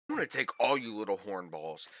I'm gonna take all you little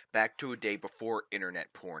hornballs back to a day before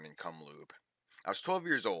internet porn and cum lube. I was 12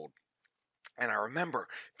 years old, and I remember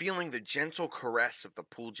feeling the gentle caress of the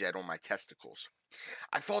pool jet on my testicles.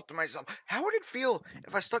 I thought to myself, how would it feel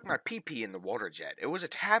if I stuck my pee-pee in the water jet? It was a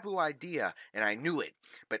taboo idea, and I knew it,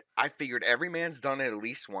 but I figured every man's done it at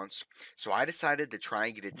least once, so I decided to try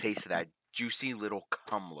and get a taste of that juicy little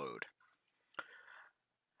cum load.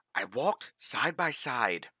 I walked side by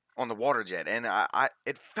side on the water jet, and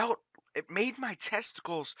it made my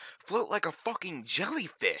testicles float like a fucking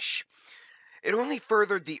jellyfish. It only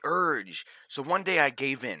furthered the urge, so one day I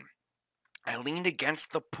gave in. I leaned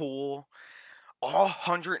against the pool, all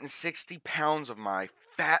 160 pounds of my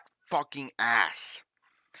fat fucking ass,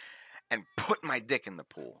 and put my dick in the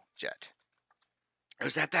pool jet. It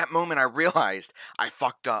was at that moment I realized I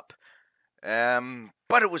fucked up,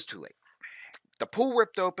 but it was too late. The pool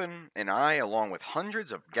ripped open, and I, along with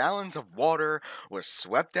hundreds of gallons of water, was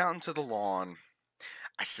swept out into the lawn.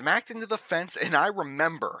 I smacked into the fence, and I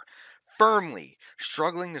remember firmly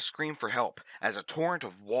struggling to scream for help as a torrent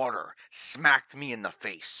of water smacked me in the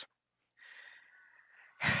face.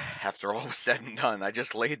 After all was said and done, I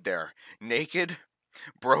just laid there, naked,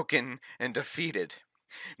 broken, and defeated,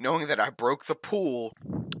 knowing that I broke the pool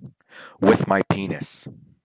with my penis.